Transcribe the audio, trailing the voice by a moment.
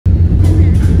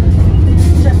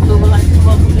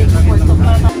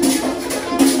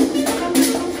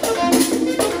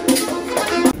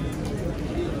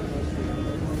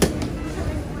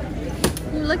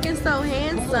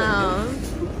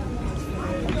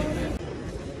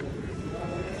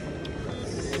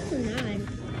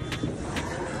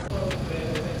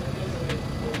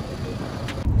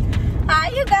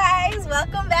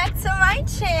my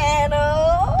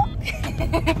channel.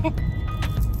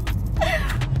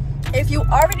 If you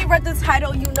already read the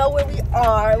title, you know where we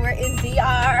are. We're in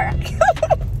DR.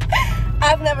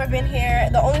 I've never been here.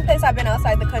 The only place I've been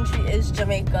outside the country is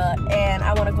Jamaica, and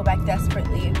I want to go back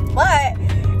desperately. But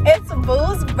it's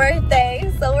Boo's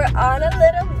birthday, so we're on a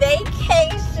little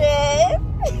vacation.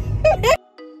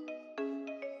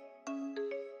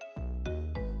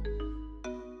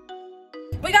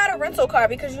 We got a rental car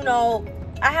because, you know,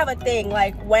 I have a thing,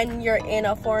 like, when you're in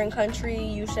a foreign country,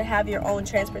 you should have your own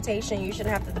transportation. You shouldn't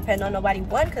have to depend on nobody.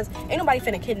 One, because ain't nobody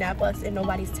finna kidnap us in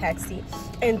nobody's taxi.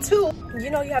 And two,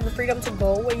 you know, you have the freedom to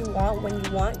go where you want, when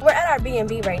you want. We're at our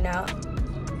B&B right now.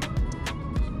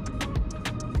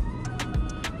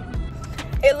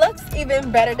 It looks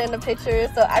even better than the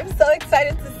pictures, so I'm so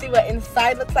excited to see what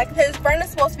inside looks like. His friend is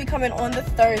supposed to be coming on the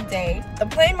 3rd day. The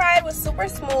plane ride was super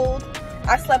smooth.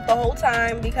 I slept the whole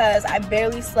time because I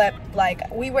barely slept. Like,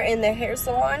 we were in the hair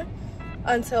salon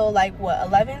until like what,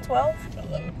 11, 12?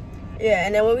 11. Yeah,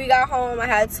 and then when we got home, I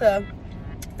had to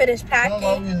finish packing.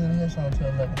 How long were you in the hair salon until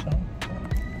 11?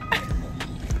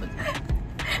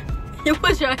 You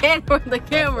put your hand on the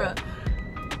camera.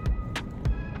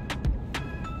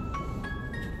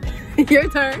 Your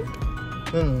turn.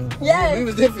 Yes. We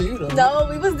was there for you though. No,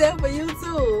 we was there for you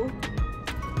too.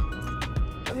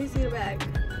 Let me see the back.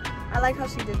 I like how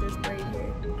she did this braid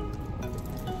here.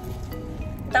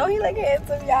 Don't he look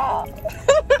handsome, y'all?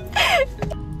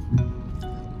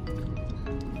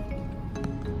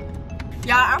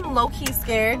 Y'all, I'm low-key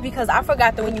scared because I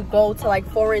forgot that when you go to like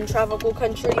foreign tropical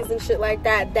countries and shit like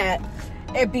that, that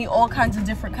it be all kinds of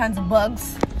different kinds of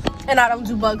bugs. And I don't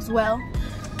do bugs well.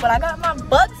 But I got my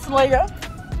bug slayer.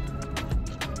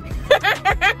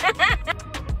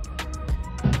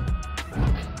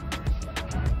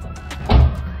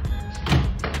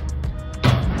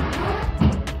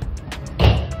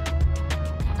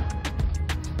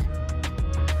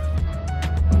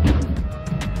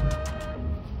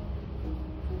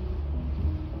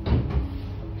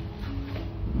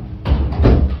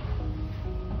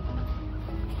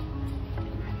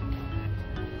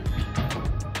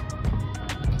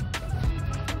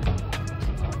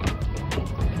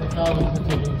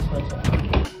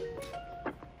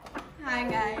 Hi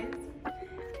guys,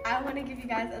 I want to give you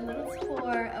guys a little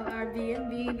tour of our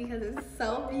B&B because it's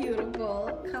so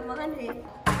beautiful. Come on in.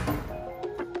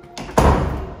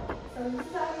 So this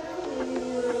is our living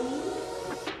room.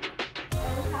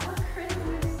 And we have a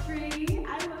Christmas tree. I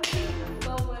love Christmas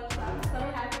so much. I'm so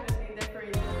happy that they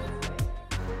decorated it this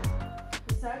way.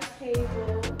 This is our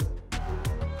table.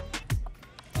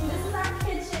 This is our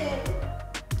kitchen.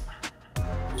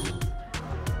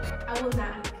 I will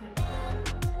not have a kid.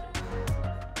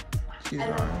 She's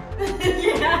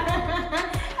yeah.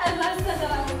 As I said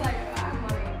that, I was like, I'm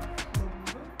like,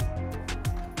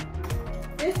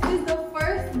 this is the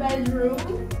first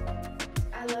bedroom.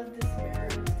 I love this mirror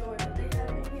door that they have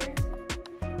in here.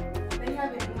 They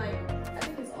have it in like, I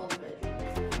think it's all the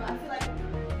bedrooms. But I feel like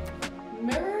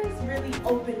mirrors really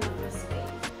open up the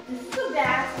space. This is the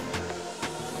bathroom.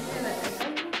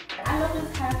 I love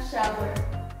this half shower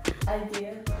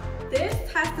idea. This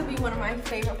has to be one of my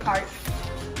favorite parts.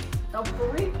 The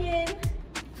freaking,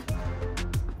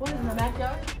 what is the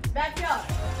backyard? Backyard.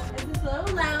 It's this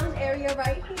little lounge area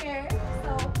right here.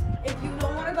 So if you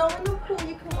don't want to go in the pool,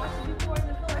 you can watch it before in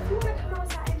the pool. If you want to come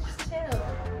outside and just chill.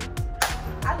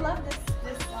 I love this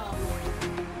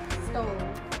stove.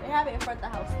 They have it in front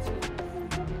of the house too.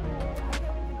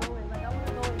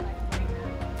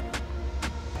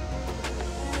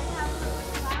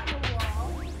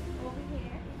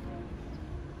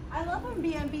 I love when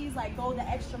B&Bs like go the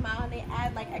extra mile and they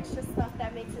add like extra stuff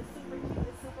that makes it super cute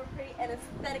and super pretty and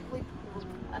aesthetically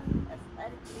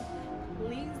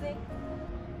pleasing.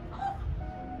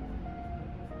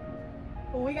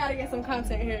 Well, we gotta get some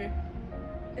content here.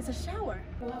 It's a shower.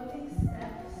 Love these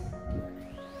steps.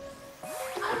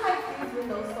 I like these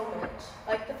windows so much.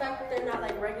 Like the fact that they're not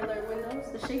like regular windows.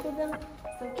 The shape of them,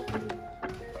 so cute.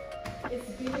 It's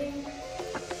giving.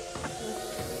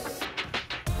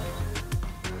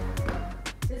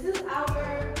 This is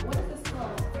our, what is this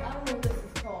called? I don't know what this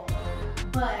is called,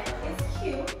 but it's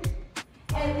cute.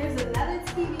 And there's another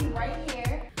TV right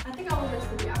here. I think I want this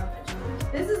to be our bedroom.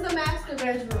 This is the master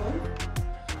bedroom.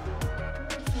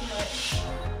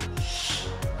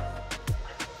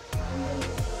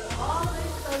 All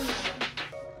this so nice.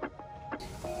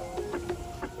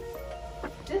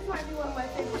 This might be one of my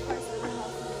favorite parts of the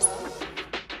house as well.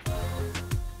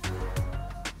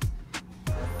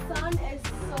 The sun is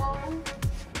so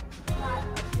hot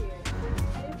up here.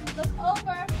 And if you look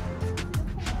over,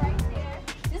 right there,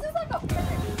 this is like a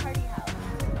perfect party house.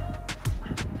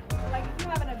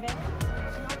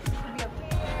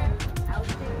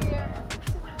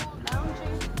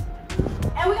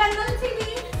 And we got another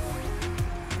TV.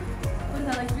 What is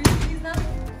that, like 3 TVs now?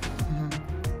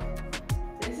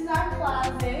 This is our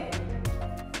closet.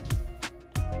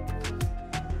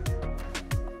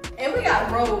 And we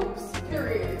got robes,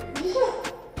 period.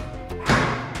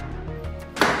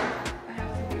 I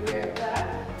have to be aware of that.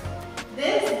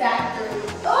 This bathroom.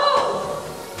 Oh!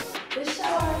 This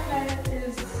shower head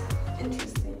is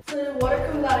interesting. So the water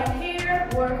comes out of here,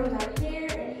 water comes out of here,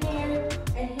 and here,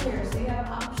 and here. So you have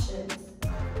options.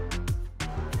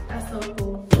 That's so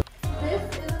cool. This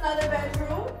is another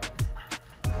bedroom.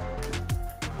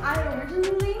 I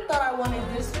originally thought I wanted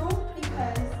this room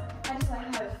because I just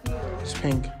like how it feels. It's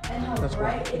pink. And how That's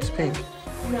bright why. It's pink.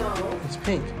 No. It's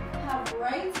pink. How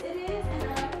bright it is, and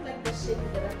I like the shape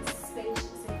of it. It's spacious.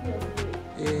 It feels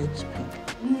good. It's pink.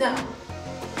 No.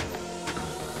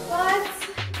 But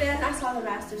then I saw the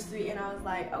master suite and I was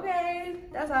like, okay,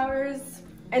 that's ours.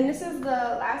 And this is the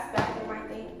last bathroom, I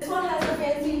think. This one has a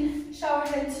fancy shower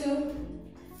head too.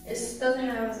 It just doesn't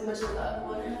have as much as the other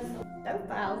one. That's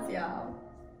the house, y'all.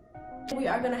 We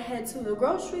are gonna head to the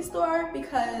grocery store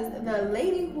because the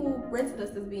lady who rented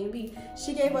us this B&B,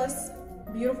 she gave us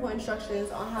beautiful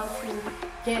instructions on how to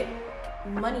get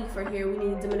money for here. We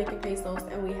need Dominican pesos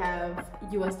and we have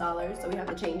US dollars, so we have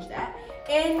to change that.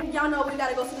 And y'all know we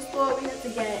gotta go to the store. We have to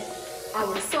get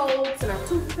our soaps and our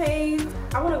toothpaste.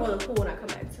 I wanna go to the pool when I come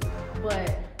back too, but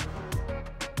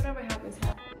whatever happens,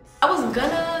 happens. I was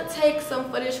gonna take some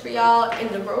footage for y'all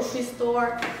in the grocery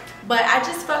store, but I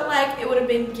just felt like it would have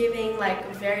been giving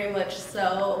like very much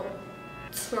so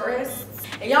tourists.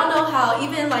 And y'all know how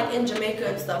even like in Jamaica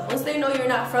and stuff, once they know you're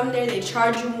not from there, they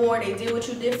charge you more, they deal with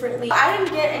you differently. I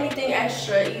didn't get anything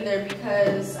extra either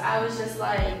because I was just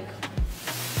like,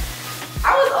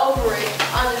 I was over it,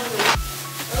 honestly.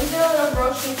 We did a little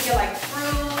groceries to get like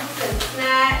fruits and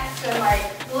snacks and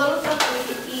like little stuff that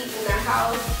we could eat in the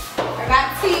house. I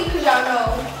got tea because y'all know.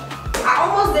 I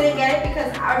almost didn't get it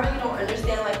because I really don't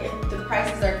understand like if the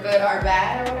prices are good or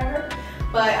bad or whatever.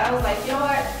 But I was like, you know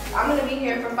what? I'm gonna be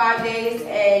here for 5 days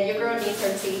and your girl needs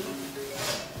her tea.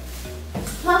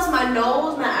 Plus my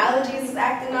nose, my allergies is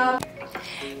acting up.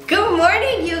 Good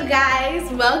morning, you guys.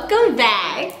 Welcome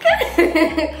back.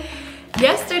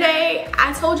 Yesterday,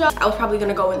 I told y'all I was probably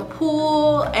gonna go in the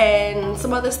pool and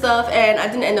some other stuff, and I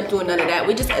didn't end up doing none of that.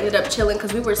 We just ended up chilling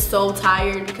because we were so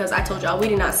tired because I told y'all we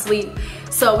did not sleep.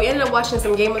 So we ended up watching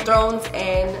some Game of Thrones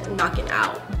and knocking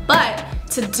out. But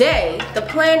today, the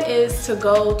plan is to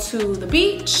go to the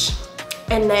beach,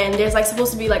 and then there's like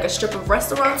supposed to be like a strip of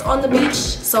restaurants on the beach.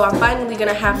 So I'm finally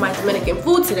gonna have my Dominican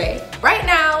food today. Right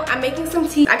now, I'm making some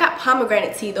tea. I got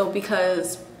pomegranate tea though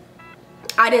because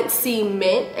I didn't see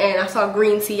mint and I saw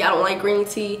green tea. I don't like green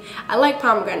tea. I like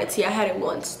pomegranate tea. I had it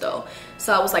once though.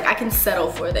 So I was like, I can settle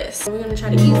for this. We're gonna try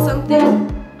to eat something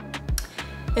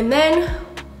and then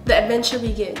the adventure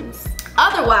begins.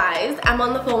 Otherwise, I'm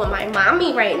on the phone with my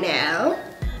mommy right now.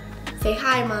 Say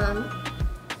hi, Mom.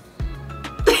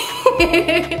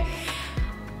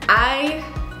 I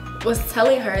was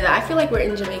telling her that I feel like we're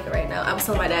in Jamaica right now. I was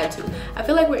telling my dad too. I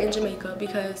feel like we're in Jamaica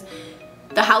because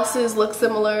the houses look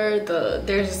similar.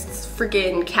 There's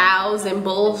freaking cows and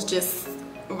bulls just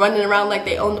running around like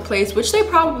they own the place, which they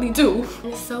probably do.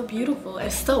 It's so beautiful.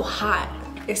 It's so hot.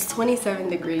 It's 27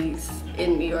 degrees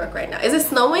in New York right now. Is it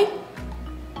snowing?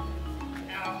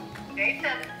 No, they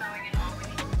said it's snowing in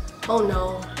Albany. Oh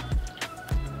no.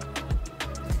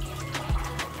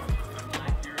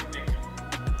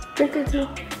 Drink it too.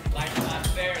 Life's not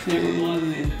fair. It's never was,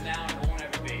 it isn't now, and won't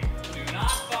ever be. Do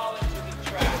not fall into the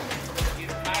trap.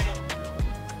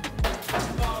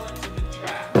 Fall into the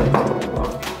trap.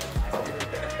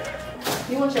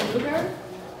 You want your blueberry?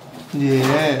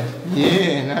 Yeah.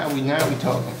 Now we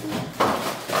talking.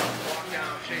 Walk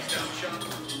down, chase down, shove.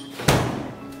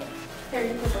 Here,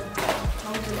 you put them.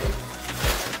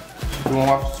 You want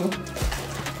waffles too?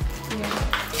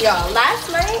 Y'all, last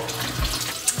night,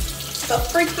 the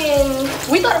freaking,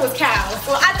 we thought it was cows.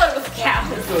 Well, I thought it was cows.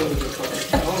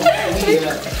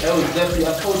 That was definitely, I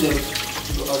told you.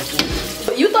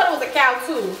 But you thought it was a cow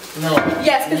too. No.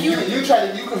 Yes, because you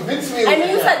convinced me it was and a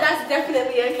you cow. said that's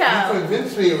definitely a cow. You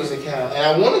convinced me it was a cow. And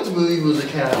I wanted to believe it was a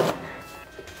cow.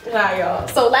 Nah, y'all.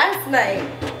 So last night,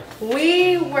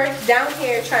 we were down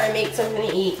here trying to make something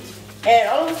to eat. And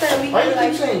all of a sudden, we Why were you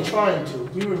like, keep saying trying to?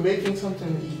 We were making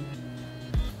something to eat.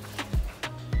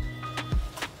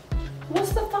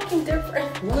 what's the fucking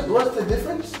difference? What's the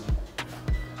difference?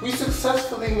 We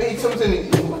successfully made something to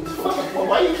eat. What the fuck? Well,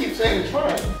 why you keep saying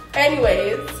trying?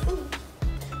 Anyways,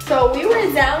 so we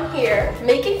were down here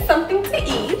making something to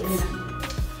eat.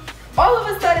 All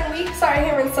of a sudden, we started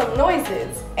hearing some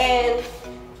noises. And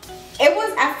it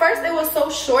was, at first it was so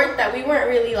short that we weren't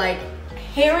really like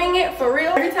hearing it for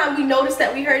real. Every time we noticed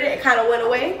that we heard it, it kind of went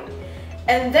away.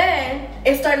 And then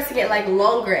it started to get like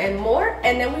longer and more.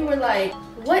 And then we were like,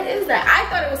 what is that? I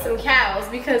thought it was some cows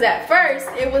because at first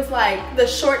it was like the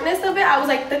shortness of it. I was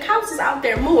like, the cows is out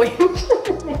there mooing.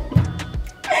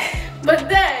 But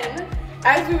then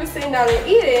as we were sitting down and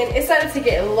eating, it started to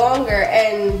get longer,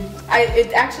 and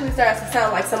it actually started to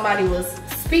sound like somebody was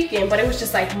speaking, but it was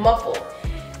just like muffled.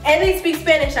 And they speak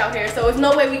Spanish out here, so there's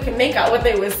no way we can make out what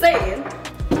they were saying.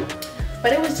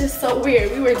 But it was just so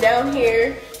weird. We were down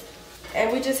here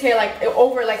and we just hear like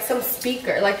over like some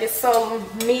speaker, like it's some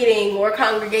meeting or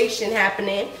congregation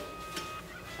happening.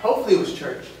 Hopefully it was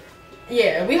church.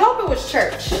 Yeah, we hope it was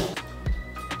church.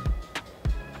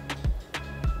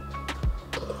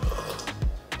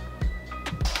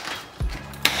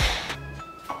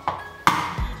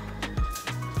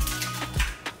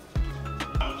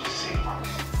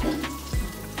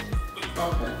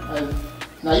 Okay,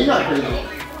 now you're not crazy.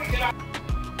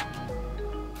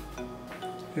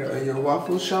 Here are your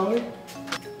waffles, shall we?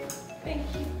 Thank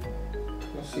you.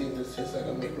 Let's see if this tastes like a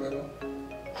McGriddle.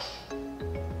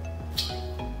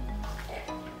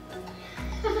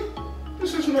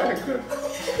 This is not good.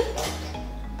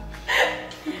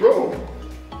 Bro.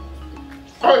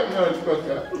 I didn't know expect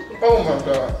that. Oh my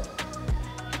god.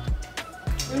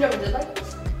 You never did like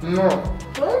this? No.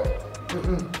 What?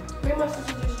 Mm-mm. Me and my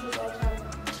sister used to do this all the time.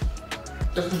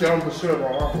 That's because they don't put syrup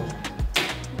on waffles.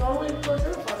 Normally put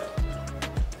syrup on it.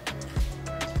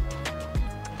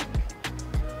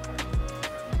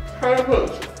 How do you put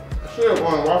syrup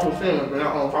on waffle sandwich but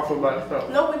not on waffle by itself?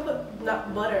 No, we put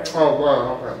not butter. Oh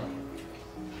wow, okay.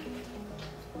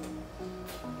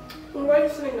 Why are you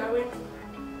sitting that way?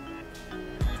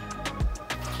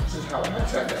 This is how I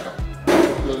sat down.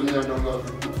 Doesn't mean I don't love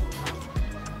you.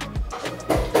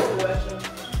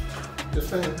 Just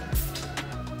saying.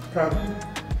 Probably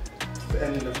the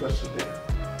end of the question there.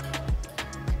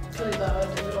 So you thought I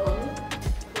was digital on me?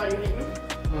 Why you hate me?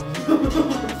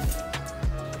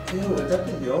 Ew, is that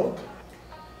the yolk?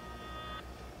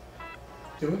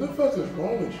 Dude, what the fuck is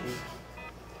wrong with you?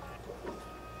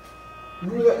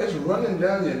 Remember that it's running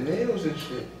down your nails and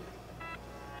shit.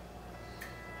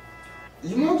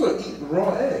 You might as well eat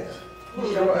raw eggs.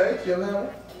 Eat raw eggs, you ever have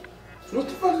one? What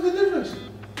the fuck is the difference?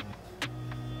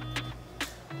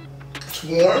 It's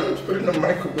warm, it's put it in the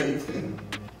microwave.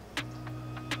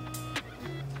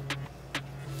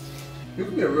 You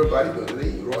can be a real bodybuilder, they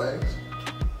eat raw eggs.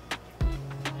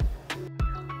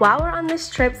 While we're on this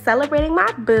trip celebrating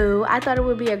my boo, I thought it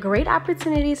would be a great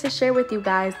opportunity to share with you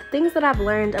guys the things that I've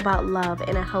learned about love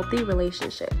in a healthy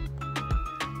relationship.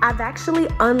 I've actually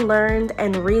unlearned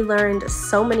and relearned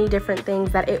so many different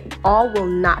things that it all will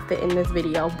not fit in this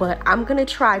video, but I'm gonna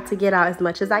try to get out as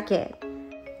much as I can.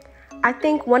 I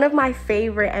think one of my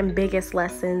favorite and biggest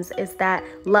lessons is that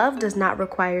love does not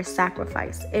require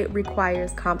sacrifice, it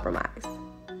requires compromise.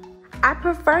 I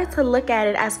prefer to look at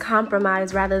it as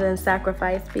compromise rather than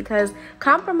sacrifice, because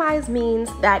compromise means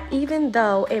that even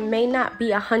though it may not be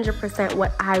 100%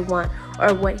 what I want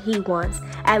or what he wants,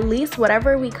 at least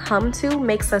whatever we come to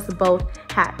makes us both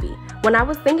happy. When I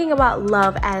was thinking about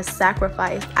love as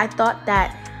sacrifice, I thought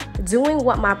that doing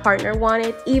what my partner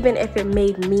wanted, even if it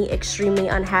made me extremely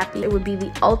unhappy, it would be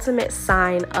the ultimate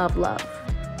sign of love.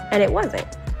 And it wasn't.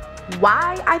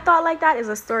 Why I thought like that is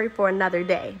a story for another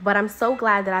day, but I'm so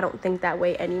glad that I don't think that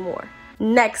way anymore.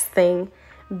 Next thing,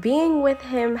 being with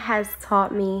him has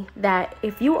taught me that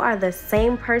if you are the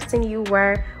same person you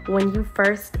were when you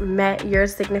first met your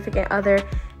significant other,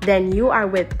 then you are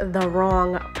with the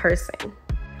wrong person.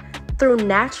 Through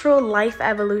natural life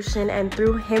evolution and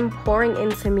through him pouring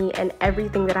into me and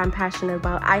everything that I'm passionate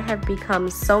about, I have become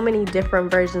so many different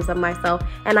versions of myself,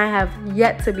 and I have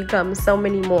yet to become so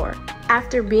many more.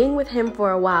 After being with him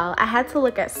for a while, I had to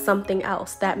look at something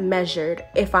else that measured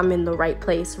if I'm in the right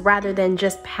place rather than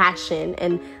just passion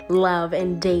and love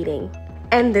and dating.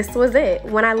 And this was it.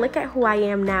 When I look at who I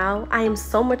am now, I am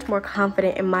so much more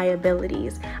confident in my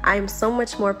abilities. I am so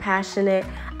much more passionate.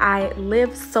 I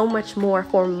live so much more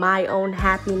for my own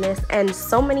happiness and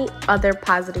so many other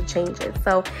positive changes.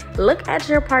 So look at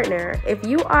your partner. If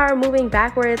you are moving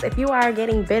backwards, if you are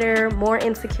getting bitter, more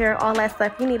insecure, all that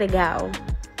stuff, you need to go.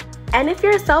 And if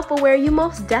you're self-aware, you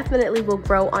most definitely will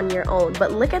grow on your own.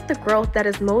 But look at the growth that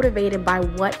is motivated by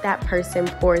what that person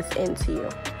pours into you.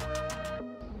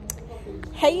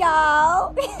 Hey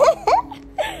y'all.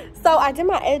 So I did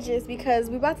my edges because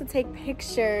we're about to take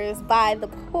pictures by the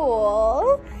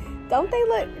pool. Don't they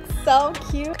look so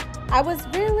cute? I was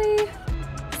really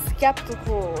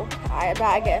skeptical,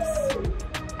 I guess.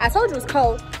 I told you it was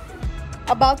cold.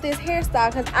 about this hairstyle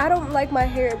because I don't like my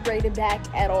hair braided back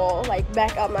at all, like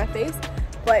back out my face.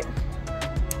 But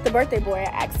the birthday boy, I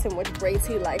asked him which braids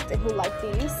he liked, and he liked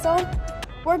these, so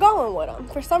we're going with him.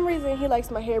 For some reason, he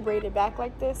likes my hair braided back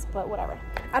like this, but whatever.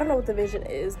 I don't know what the vision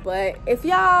is, but if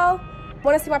y'all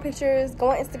want to see my pictures,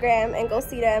 go on Instagram and go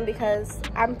see them because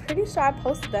I'm pretty sure I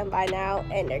posted them by now,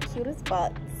 and they're cute as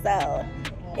fuck, so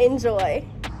enjoy.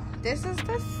 This is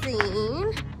the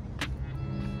scene.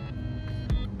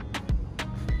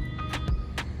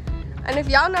 And if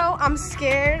y'all know, I'm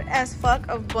scared as fuck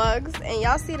of bugs, and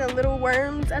y'all see the little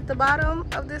worms at the bottom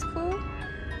of this pool?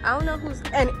 I don't know who's,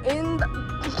 and in the,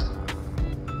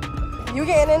 you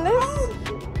getting in this?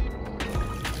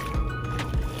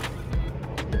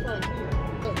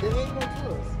 They ain't gonna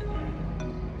kill us.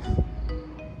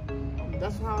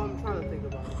 That's how I'm trying to think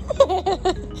about it.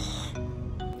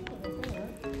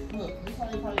 Look, this how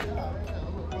you probably got right now.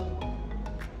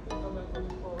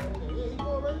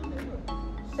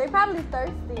 They probably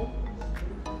thirsty.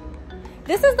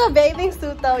 This is the bathing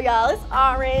suit though, y'all. It's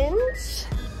orange.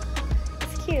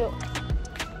 It's cute.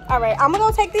 All right, I'm gonna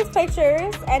go take these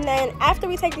pictures, and then after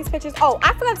we take these pictures, oh,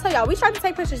 I forgot to tell y'all, we tried to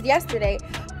take pictures yesterday,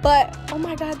 but oh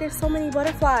my God, there's so many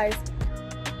butterflies.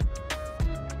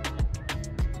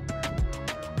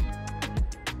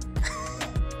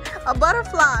 A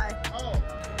butterfly.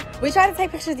 We tried to take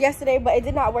pictures yesterday, but it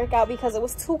did not work out because it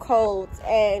was too cold,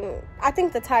 and I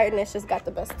think the tiredness just got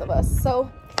the best of us. So,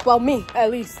 well, me,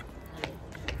 at least.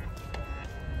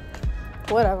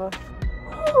 Whatever.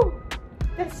 Woo!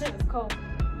 This shit is cold.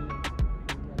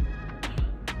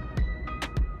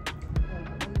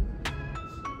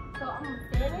 So, I'm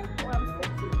standing or I'm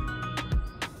sitting?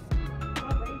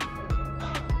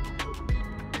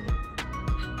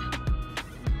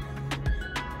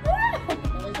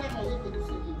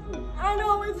 I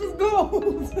know, it just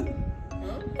goes.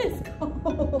 It's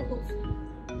cold.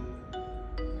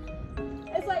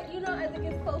 It's like, you know, as it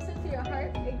gets closer to your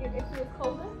heart, it feels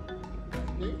colder.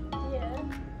 Yeah.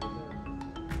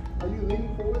 Are you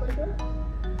leaning forward like that?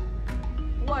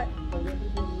 What?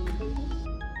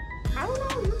 I don't know,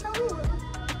 you tell me what.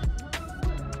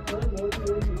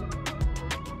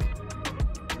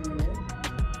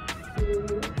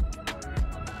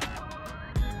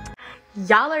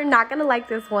 Y'all are not gonna like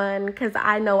this one because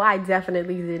I know I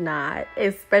definitely did not,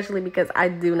 especially because I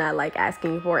do not like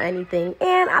asking for anything,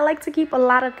 and I like to keep a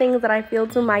lot of things that I feel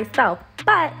to myself.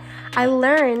 But I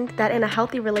learned that in a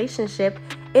healthy relationship,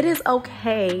 it is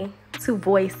okay to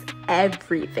voice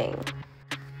everything.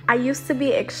 I used to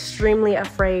be extremely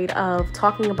afraid of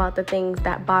talking about the things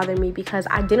that bother me because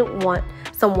I didn't want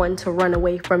someone to run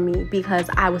away from me because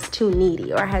I was too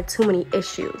needy or I had too many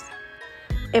issues.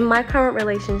 In my current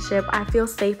relationship, I feel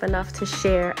safe enough to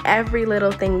share every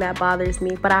little thing that bothers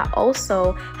me, but I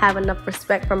also have enough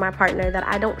respect for my partner that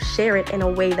I don't share it in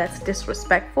a way that's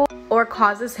disrespectful or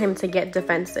causes him to get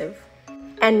defensive.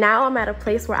 And now I'm at a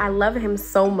place where I love him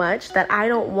so much that I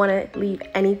don't want to leave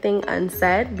anything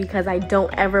unsaid because I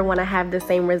don't ever want to have the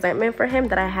same resentment for him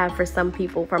that I have for some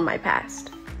people from my past.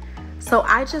 So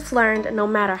I just learned no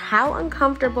matter how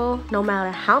uncomfortable, no matter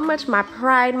how much my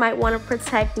pride might want to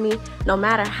protect me, no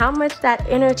matter how much that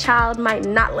inner child might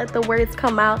not let the words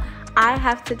come out, I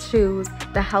have to choose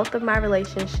the health of my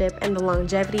relationship and the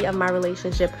longevity of my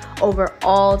relationship over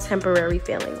all temporary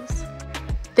feelings.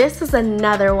 This is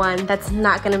another one that's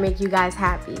not going to make you guys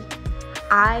happy.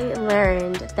 I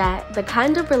learned that the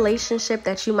kind of relationship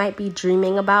that you might be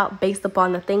dreaming about based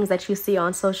upon the things that you see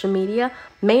on social media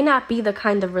may not be the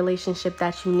kind of relationship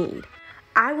that you need.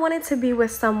 I wanted to be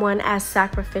with someone as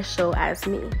sacrificial as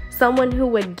me, someone who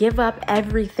would give up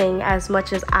everything as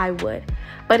much as I would.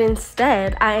 But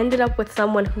instead, I ended up with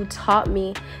someone who taught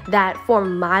me that for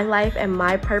my life and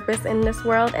my purpose in this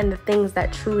world and the things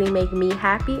that truly make me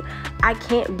happy, I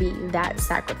can't be that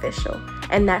sacrificial.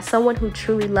 And that someone who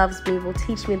truly loves me will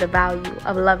teach me the value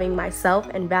of loving myself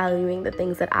and valuing the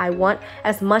things that I want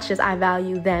as much as I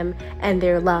value them and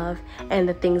their love and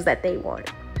the things that they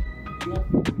want.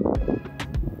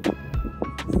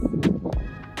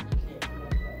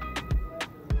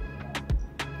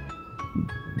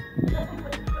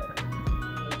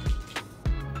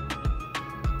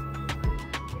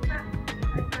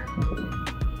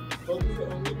 Focus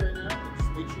it on me right now.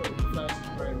 Just make sure the flash is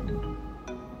bright.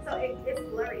 So it's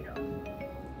blurry though.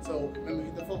 So remember,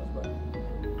 hit the focus button.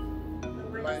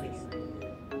 Minus.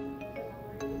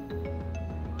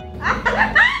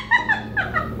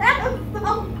 That was so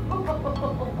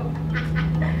cool.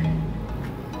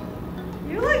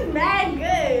 You look mad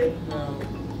good. Now,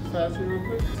 fast it real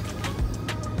quick.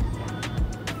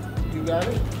 You got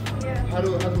it? Yeah. How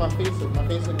does my face look? My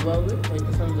face look well lit? Like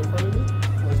the sun's in front of me?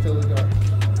 Or is still look dark?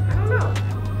 I don't know.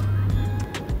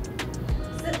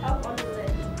 Sit up on the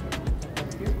lid.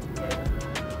 Yeah.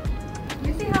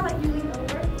 You see how like you lean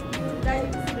over? Now you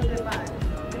can see the good vibes.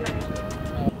 Good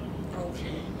night.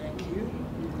 Okay, thank you.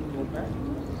 You can go back.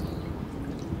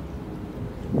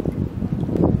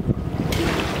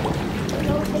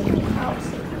 No, take me out.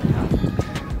 Take me out.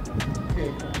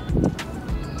 Okay.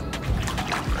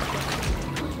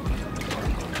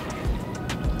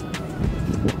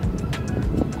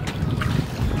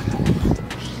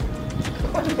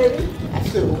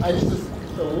 I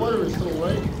just, the water is so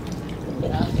white.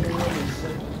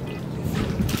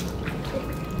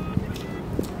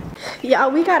 Yeah,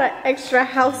 we got an extra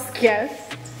house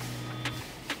guest.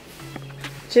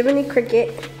 Jiminy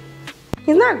Cricket.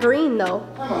 He's not green though.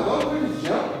 Come on, don't bring this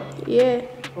jump. Yeah.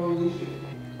 Holy shit.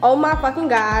 Oh my fucking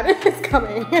god. It's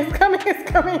coming. It's coming. It's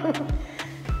coming.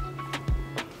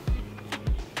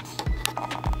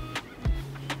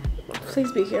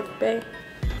 Please be careful, babe.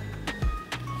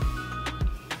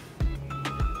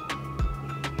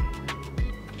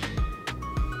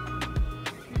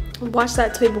 Watch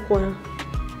that table corner.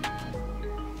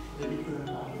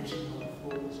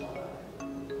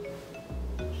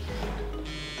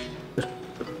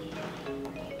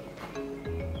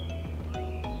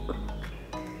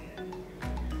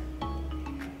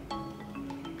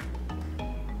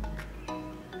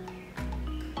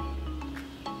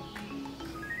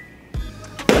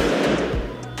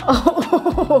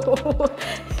 Oh.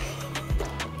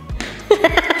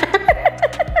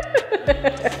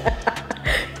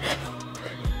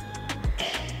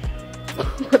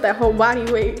 Put that whole body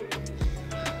weight.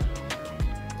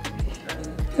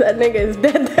 That nigga is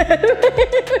dead.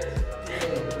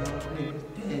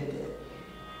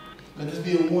 Let this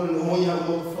be a warning to all y'all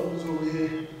motherfuckers over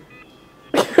here.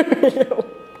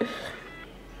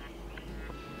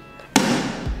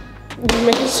 You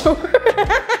making sure?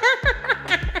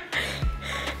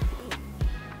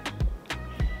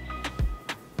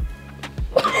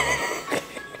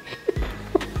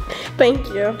 Thank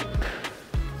you.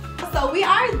 So we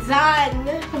are done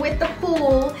with the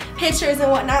pool pictures and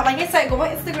whatnot. Like I said, go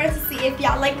on Instagram to see if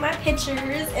y'all like my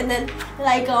pictures and then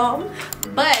like them.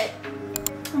 But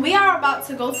we are about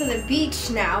to go to the beach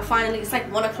now. Finally, it's like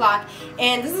 1 o'clock,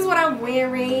 and this is what I'm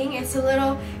wearing. It's a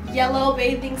little yellow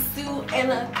bathing suit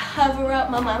and a cover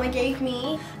up my mama gave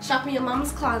me. Shop in your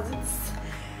mama's closets.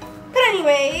 But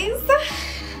anyways,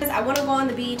 I want to go on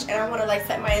the beach and I want to like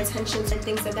set my intentions and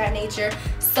things of that nature.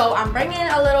 So I'm bringing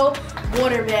a little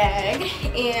water bag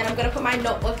and I'm gonna put my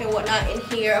notebook and whatnot in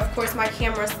here, of course my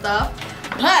camera stuff.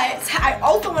 But I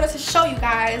also wanted to show you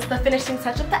guys the finishing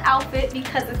touch of the outfit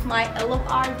because it's my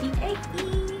𝐓𝐴.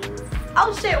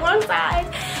 Oh shit, one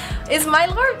side is my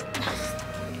Lord.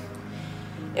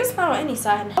 It's not on any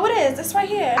side. Oh, it is. It's right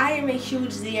here. I am a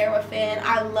huge 𝐓𝐴 fan.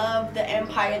 I love the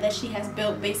empire that she has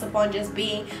built based upon just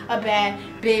being a bad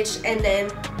bitch and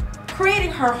then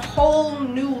creating her whole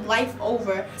new life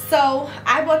over. So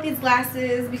I bought these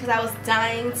glasses because I was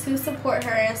dying to support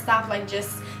her and stop like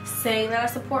just saying that I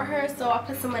support her. So I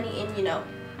put some money in, you know,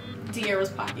 𝐓𝐴's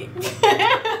pocket.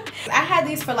 I had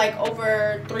these for like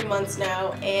over 3 months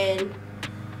now and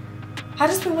I've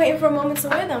just been waiting for a moment to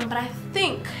wear them, but I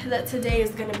think that today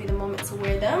is gonna be the moment to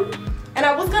wear them. And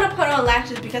I was gonna put on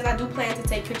lashes because I do plan to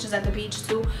take pictures at the beach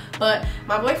too, but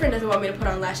my boyfriend doesn't want me to put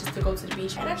on lashes to go to the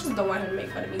beach, and I just don't want him to make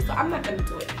fun of me, so I'm not gonna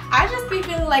do it. I just be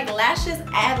feeling like lashes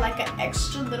add like an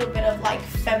extra little bit of like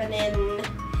feminine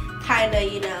kind of,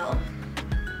 you know,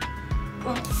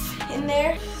 oomph in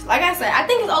there. Like I said, I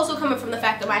think it's also coming from the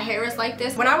fact that my hair is like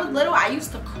this. When I was little, I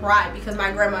used to cry because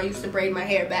my grandma used to braid my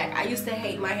hair back. I used to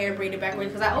hate my hair braided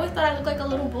backwards because I always thought I looked like a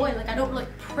little boy. Like I don't look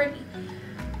pretty.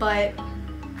 But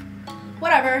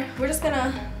whatever. We're just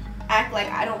gonna act like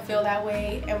I don't feel that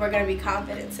way and we're gonna be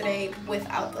confident today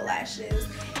without the lashes.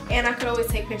 And I could always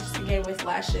take pictures again with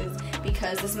lashes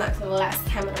because it's not the last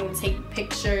time I'm gonna take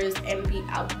pictures and be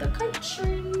out the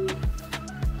country.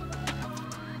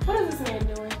 What is this man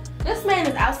doing? This man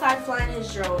is outside flying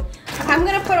his drone. I'm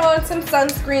gonna put on some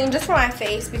sunscreen just for my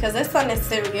face because this sun is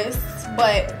serious,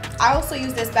 but I also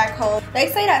use this back home. They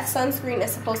say that sunscreen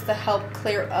is supposed to help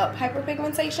clear up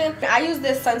hyperpigmentation. I use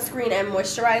this sunscreen and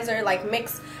moisturizer like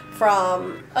mix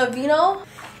from 𝐵𝐸.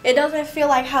 It doesn't feel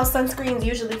like how sunscreens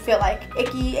usually feel, like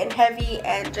icky and heavy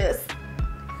and just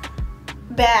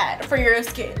bad for your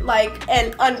skin, like,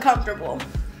 and uncomfortable.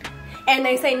 And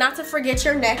they say not to forget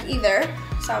your neck either.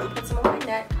 So I'm gonna put some on my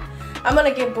neck. I'm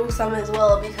gonna give Boo some as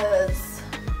well because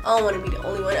I don't want to be the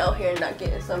only one out here not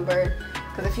getting sunburned.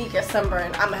 Because if he gets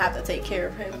sunburned, I'm gonna have to take care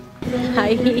of him.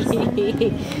 Hi.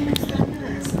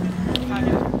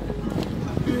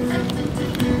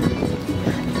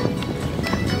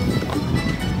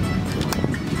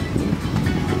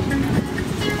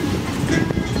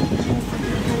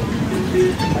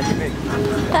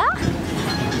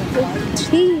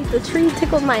 The tree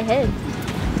tickled my head.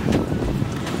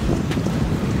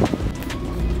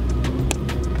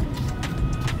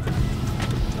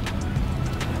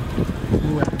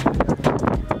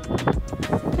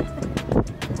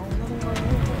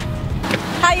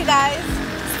 Hi you guys.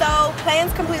 So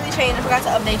plans completely changed. I forgot to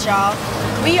update y'all.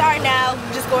 We are now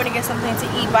just going to get something to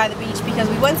eat by the beach because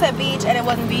we went to a beach and it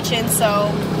wasn't beaching,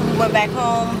 so we went back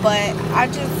home. But I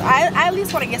at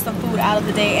least want to get some food out of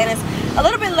the day, and it's a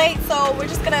little bit late, so we're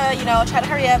just gonna, you know, try to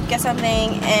hurry up, get something,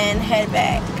 and head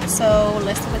back. So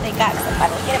let's see what they got. So if I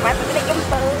don't get it, my Dominican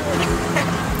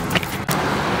food.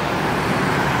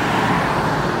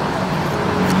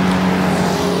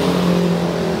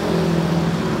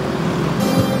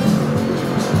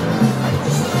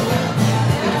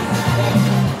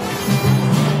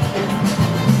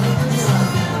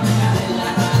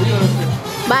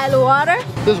 By the water?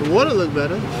 This water look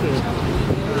better. Shit.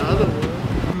 The other one.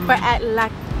 We're at La...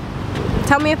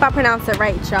 Tell me if I pronounce it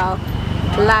right, y'all.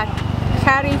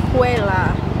 𝐓𝐚𝐥𝐤.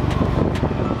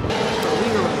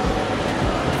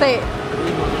 Say it.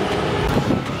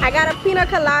 I got a pina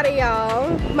colada, y'all.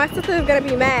 My sister is gonna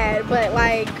be mad, but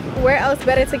like, where else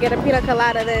better to get a pina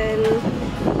colada than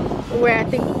where I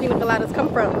think pina coladas come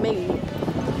from, maybe.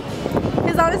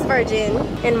 His own is virgin,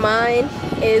 and mine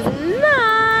is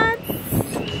not.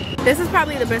 This is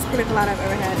probably the best pina colada I've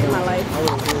ever had in my life.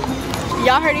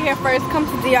 Y'all heard it here first. Come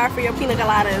to DR for your pina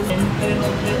coladas.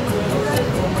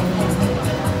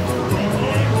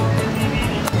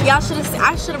 Y'all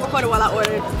I should have recorded while I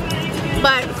ordered.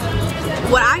 But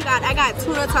what I got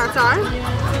tuna tartare,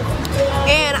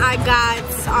 and I got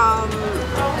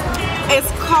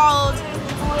it's called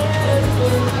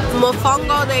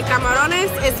mofongo de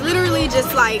camarones. It's literally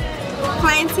just like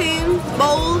plantain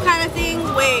bowl kind of thing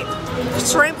with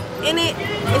shrimp in it.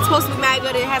 It's supposed to be mad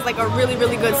good. It has like a really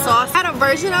good sauce. I had a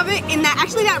version of it in that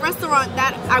restaurant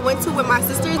that I went to with my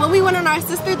sisters. When we went on our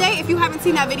sister day, if you haven't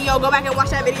seen that video, go back and watch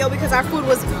that video because our food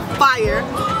was fire.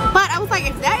 But I was like,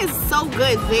 if that is so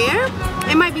good there,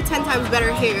 it might be 10 times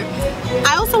better here.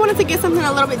 I also wanted to get something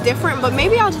a little bit different, but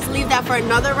maybe I'll just leave that for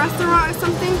another restaurant or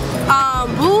something.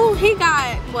 Boo, he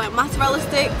got what, mozzarella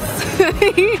sticks.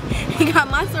 He got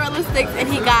mozzarella sticks and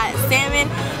he got salmon.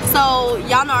 So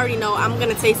y'all already know I'm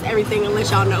gonna taste everything and let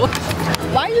y'all know.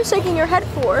 Why are you shaking your head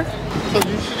for? So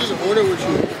you should just order what you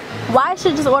want. Why I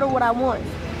should just order what I want?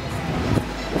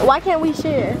 Why can't we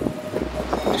share?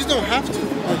 You just don't have to.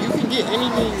 Like, you can get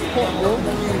anything you want, bro.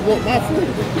 You want my food.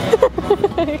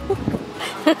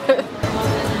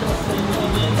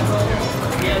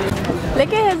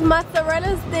 Look at his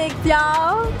mozzarella sticks,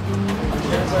 y'all.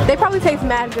 They probably taste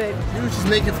mad good. You was just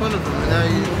making fun of them, and now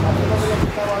you...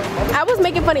 I was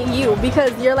making fun of you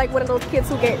because you're like one of those kids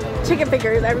who get chicken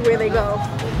fingers everywhere they go.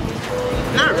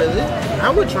 Not really. I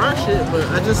would try shit, but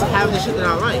I just have the shit that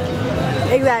I like.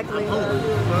 Exactly.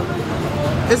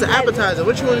 It's an appetizer.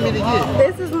 What you wanted me to get?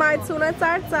 This is my tuna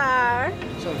tartare.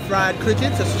 Some fried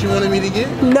crickets? That's what you wanted me to get?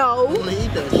 No. I want to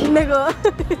eat that shit. Nigga.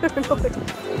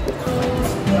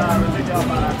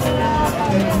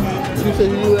 You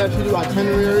said you actually do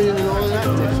itinerary and all of that?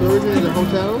 Excursion in the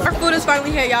hotel? Our food is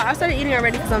finally here, y'all. I started eating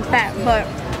already because I'm fat, but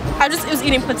I just was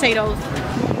eating potatoes.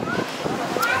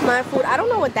 My food, I don't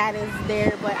know what that is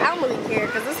there, but I don't really care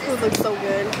because this food looks so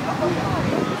good.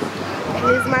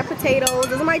 Here's my potatoes.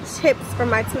 Those are my chips from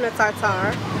my tuna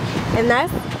tartare. And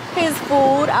that's his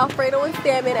food, Alfredo and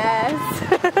salmon ass.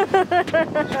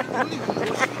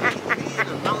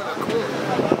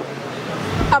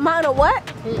 Amount of what?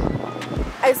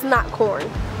 It's not corn.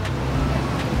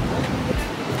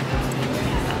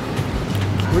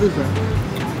 What is that?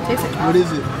 Taste it. What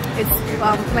is it? It's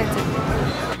plantain.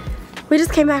 We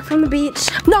just came back from the beach.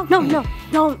 No,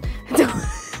 don't.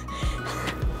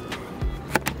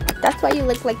 That's why you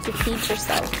look like you feed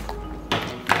yourself.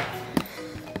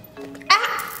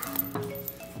 Ah!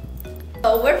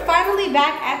 So we're finally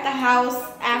back at the house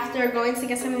after going to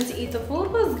get something to eat. The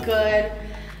food was good.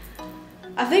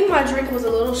 I think my drink was a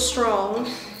little strong.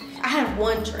 I had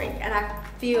one drink and I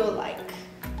feel like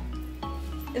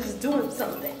it's doing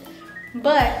something.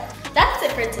 But that's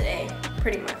it for today,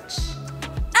 pretty much.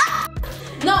 Ah!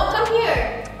 No, come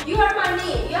here. You hurt my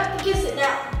knee. You have to kiss it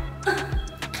now.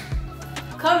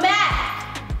 Come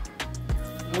back.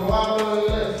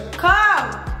 Come.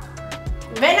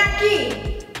 Ven aquí.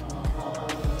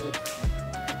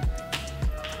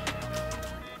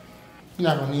 You're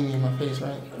not gonna need me in my face,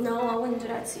 right? No, I wouldn't do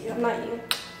that to you. I'm not you.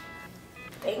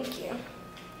 Thank you.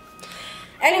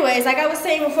 Anyways, like I was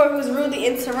saying before we was rudely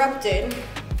interrupted,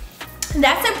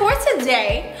 that's it for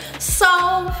today. So,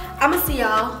 I'm gonna see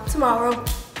y'all tomorrow.